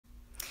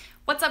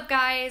What's up,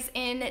 guys?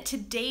 In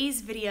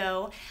today's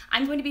video,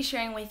 I'm going to be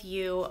sharing with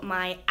you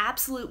my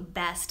absolute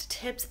best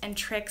tips and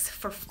tricks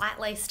for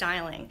flat lay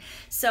styling.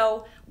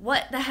 So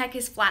what the heck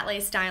is flat lay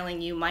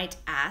styling, you might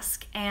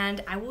ask,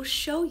 and I will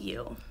show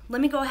you.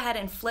 Let me go ahead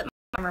and flip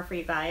my camera for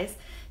you guys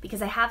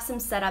because I have some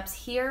setups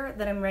here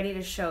that I'm ready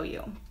to show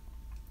you.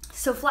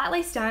 So flat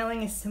lay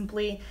styling is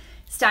simply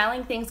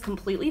styling things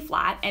completely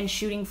flat and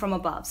shooting from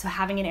above, so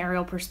having an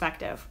aerial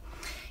perspective.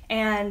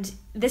 And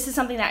this is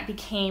something that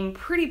became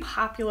pretty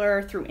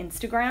popular through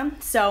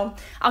Instagram. So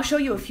I'll show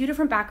you a few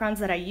different backgrounds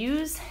that I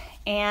use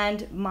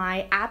and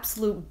my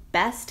absolute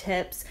best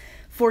tips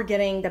for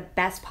getting the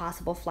best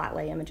possible flat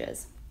lay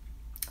images.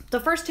 The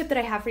first tip that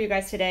I have for you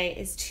guys today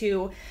is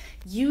to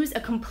use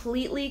a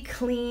completely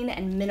clean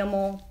and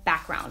minimal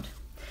background.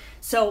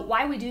 So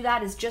why we do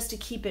that is just to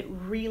keep it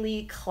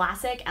really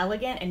classic,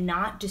 elegant, and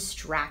not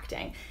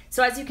distracting.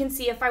 So as you can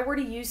see, if I were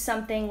to use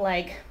something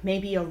like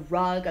maybe a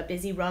rug, a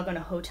busy rug on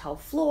a hotel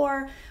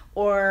floor,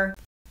 or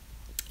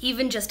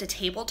even just a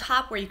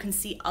tabletop where you can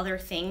see other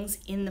things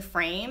in the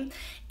frame,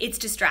 it's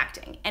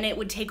distracting and it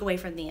would take away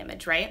from the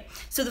image, right?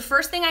 So the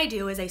first thing I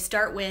do is I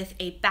start with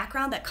a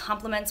background that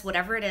complements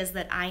whatever it is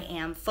that I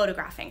am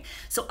photographing.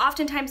 So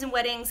oftentimes in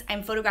weddings,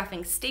 I'm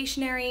photographing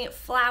stationery,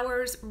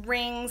 flowers,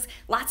 rings,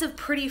 lots of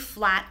pretty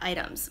flat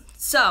items.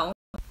 So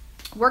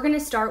we're gonna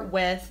start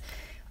with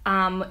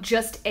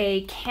just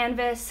a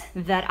canvas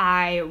that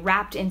I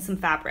wrapped in some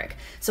fabric.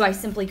 So I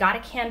simply got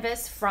a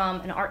canvas from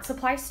an art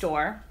supply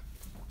store,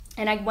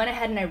 and I went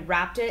ahead and I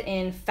wrapped it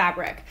in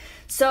fabric.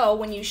 So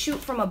when you shoot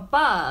from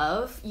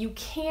above, you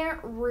can't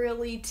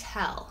really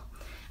tell.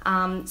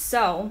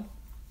 So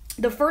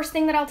the first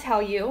thing that I'll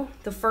tell you,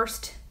 the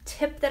first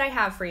tip that I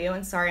have for you,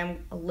 and sorry,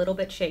 I'm a little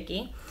bit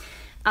shaky,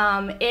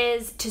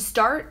 is to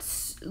start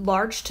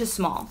large to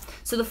small.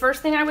 So the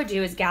first thing I would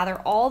do is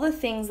gather all the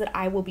things that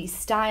I will be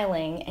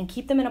styling and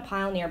keep them in a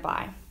pile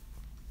nearby.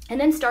 And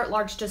then start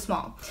large to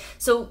small.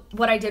 So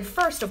what I did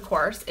first, of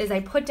course, is I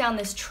put down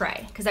this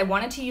tray because I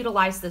wanted to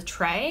utilize the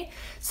tray.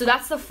 So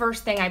that's the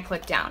first thing I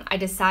put down. I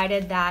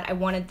decided that I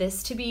wanted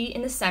this to be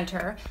in the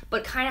center,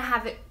 but kind of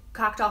have it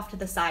cocked off to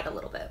the side a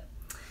little bit.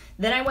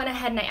 Then I went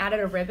ahead and I added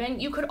a ribbon.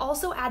 You could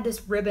also add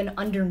this ribbon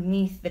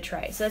underneath the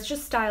tray. So that's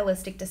just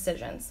stylistic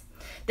decisions.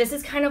 This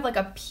is kind of like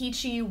a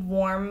peachy,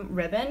 warm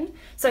ribbon.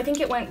 So I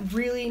think it went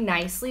really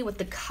nicely with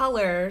the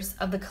colors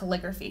of the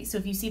calligraphy. So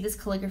if you see, this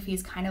calligraphy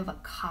is kind of a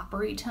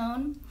coppery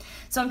tone.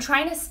 So I'm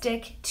trying to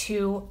stick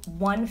to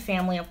one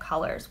family of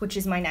colors, which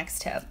is my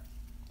next tip.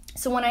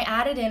 So when I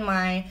added in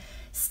my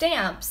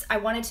stamps, I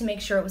wanted to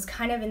make sure it was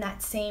kind of in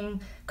that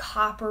same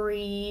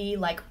coppery,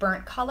 like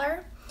burnt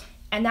color.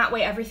 And that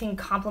way everything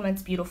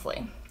complements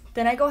beautifully.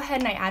 Then I go ahead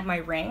and I add my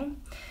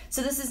ring.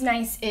 So this is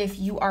nice if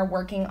you are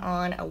working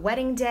on a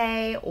wedding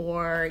day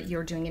or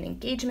you're doing an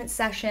engagement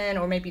session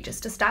or maybe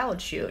just a styled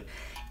shoot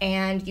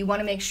and you want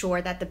to make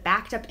sure that the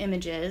backed up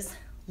images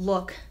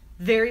look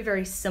very,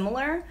 very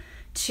similar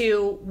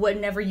to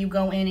whenever you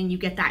go in and you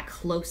get that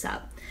close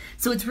up.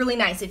 So it's really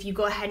nice if you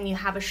go ahead and you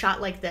have a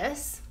shot like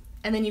this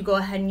and then you go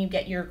ahead and you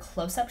get your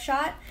close-up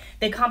shot.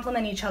 They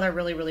complement each other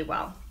really, really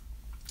well.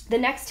 The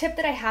next tip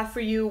that I have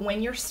for you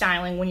when you're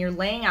styling, when you're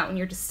laying out, when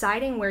you're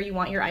deciding where you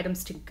want your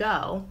items to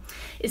go,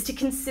 is to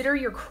consider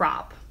your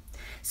crop.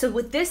 So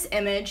with this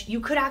image,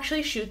 you could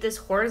actually shoot this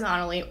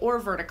horizontally or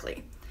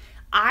vertically.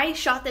 I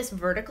shot this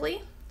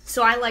vertically,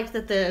 so I liked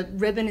that the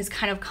ribbon is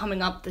kind of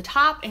coming up the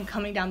top and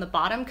coming down the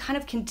bottom, kind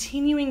of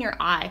continuing your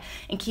eye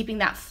and keeping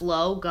that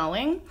flow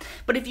going.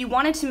 But if you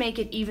wanted to make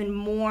it even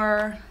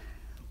more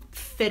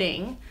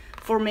fitting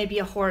for maybe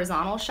a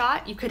horizontal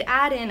shot, you could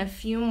add in a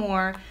few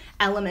more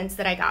elements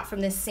that I got from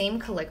this same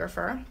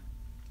calligrapher.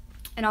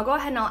 And I'll go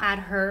ahead and I'll add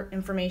her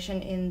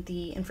information in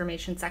the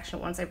information section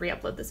once I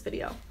re-upload this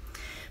video.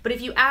 But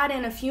if you add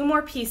in a few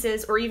more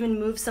pieces or even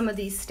move some of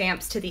these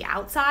stamps to the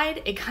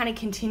outside, it kind of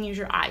continues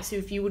your eye. So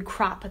if you would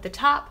crop at the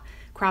top,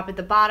 crop at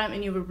the bottom,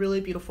 and you have a really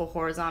beautiful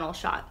horizontal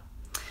shot.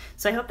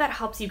 So I hope that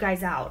helps you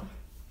guys out.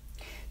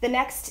 The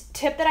next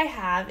tip that I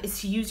have is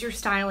to use your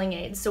styling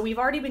aids. So we've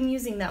already been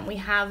using them. We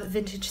have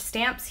vintage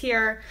stamps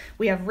here,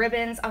 we have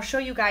ribbons. I'll show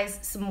you guys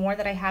some more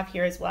that I have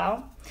here as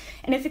well.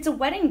 And if it's a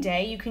wedding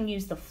day, you can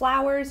use the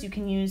flowers, you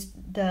can use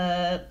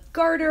the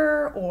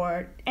garter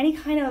or any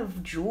kind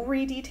of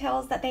jewelry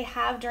details that they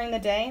have during the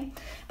day.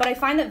 But I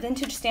find that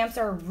vintage stamps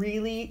are a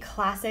really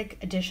classic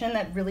addition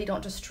that really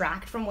don't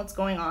distract from what's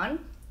going on.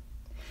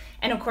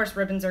 And of course,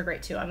 ribbons are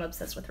great too. I'm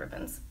obsessed with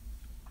ribbons.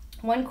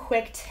 One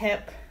quick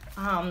tip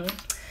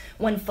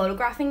when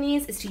photographing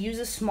these is to use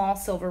a small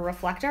silver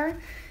reflector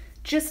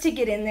just to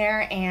get in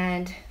there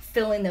and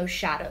fill in those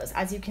shadows.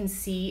 As you can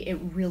see, it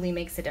really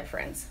makes a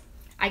difference.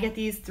 I get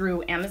these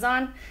through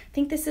Amazon. I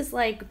think this is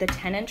like the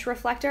 10-inch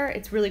reflector.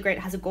 It's really great.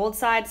 It has a gold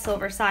side,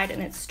 silver side,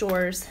 and it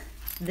stores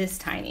this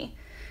tiny.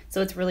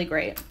 So it's really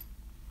great.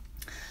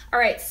 All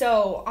right,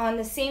 so on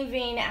the same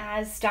vein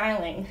as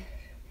styling,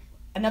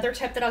 another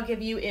tip that I'll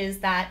give you is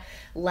that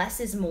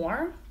less is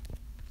more.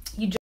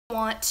 You just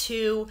want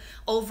to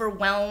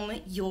overwhelm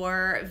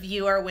your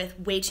viewer with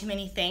way too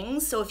many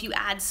things. So if you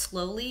add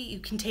slowly, you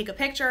can take a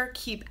picture,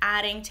 keep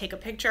adding, take a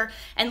picture,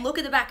 and look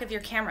at the back of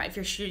your camera if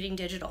you're shooting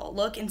digital.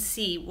 Look and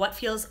see what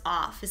feels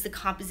off. Is the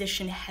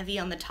composition heavy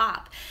on the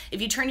top?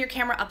 If you turn your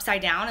camera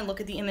upside down and look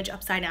at the image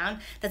upside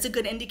down, that's a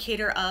good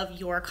indicator of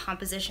your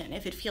composition.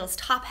 If it feels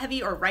top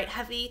heavy or right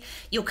heavy,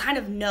 you'll kind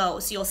of know,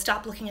 so you'll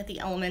stop looking at the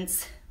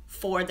elements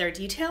for their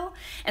detail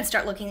and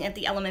start looking at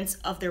the elements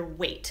of their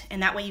weight.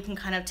 And that way you can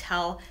kind of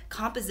tell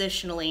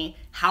compositionally,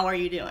 how are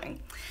you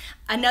doing?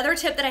 Another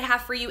tip that I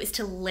have for you is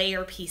to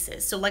layer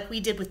pieces. So like we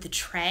did with the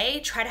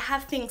tray, try to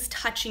have things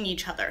touching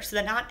each other so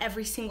that not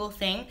every single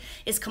thing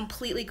is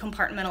completely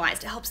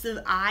compartmentalized. It helps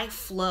the eye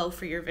flow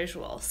for your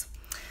visuals.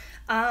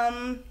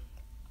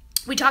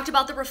 We talked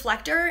about the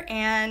reflector,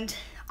 and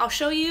I'll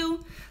show you,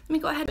 let me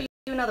go ahead and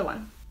do another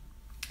one.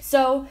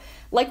 So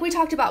like we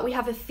talked about, we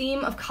have a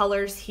theme of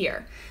colors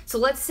here. So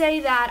let's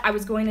say that I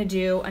was going to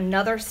do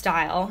another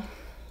style,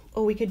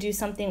 or we could do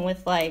something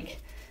with like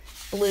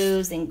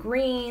blues and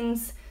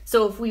greens.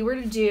 So if we were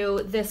to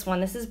do this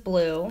one, this is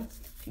blue,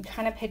 you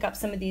kind of pick up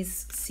some of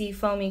these sea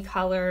foamy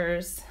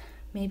colors,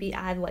 maybe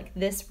add like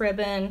this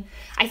ribbon.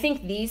 I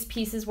think these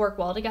pieces work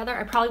well together.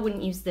 I probably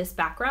wouldn't use this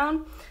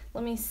background.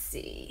 Let me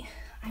see.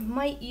 I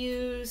might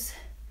use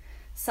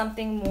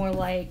something more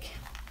like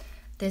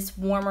this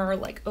warmer,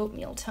 like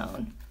oatmeal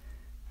tone.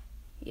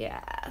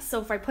 Yeah,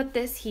 so if I put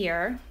this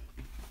here,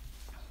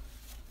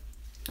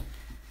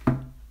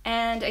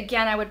 and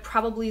again, I would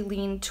probably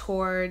lean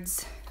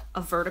towards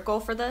a vertical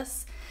for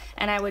this,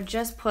 and I would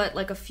just put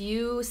like a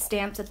few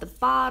stamps at the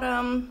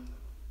bottom,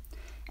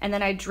 and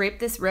then I drape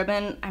this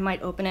ribbon. I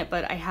might open it,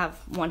 but I have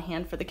one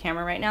hand for the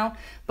camera right now,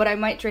 but I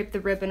might drape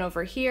the ribbon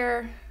over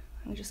here.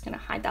 I'm just gonna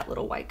hide that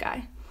little white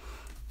guy,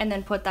 and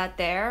then put that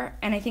there.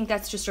 And I think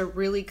that's just a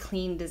really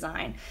clean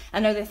design.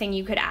 Another thing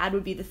you could add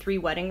would be the 3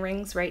 wedding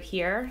rings right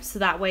here. So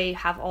that way you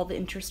have all the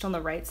interest on the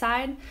right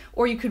side,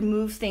 or you could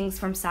move things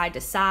from side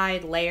to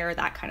side, layer,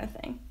 that kind of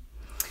thing.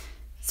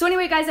 So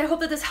anyway, guys, I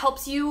hope that this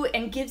helps you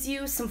and gives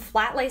you some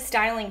flat lay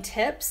styling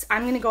tips.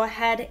 I'm gonna go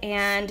ahead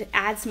and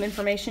add some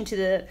information to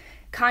the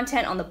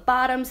content on the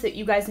bottom so that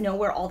you guys know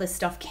where all this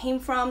stuff came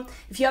from.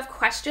 If you have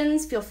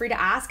questions, feel free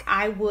to ask.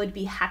 I would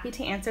be happy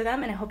to answer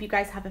them, and I hope you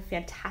guys have a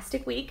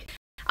fantastic week.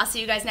 I'll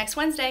see you guys next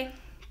Wednesday.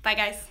 Bye,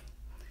 guys.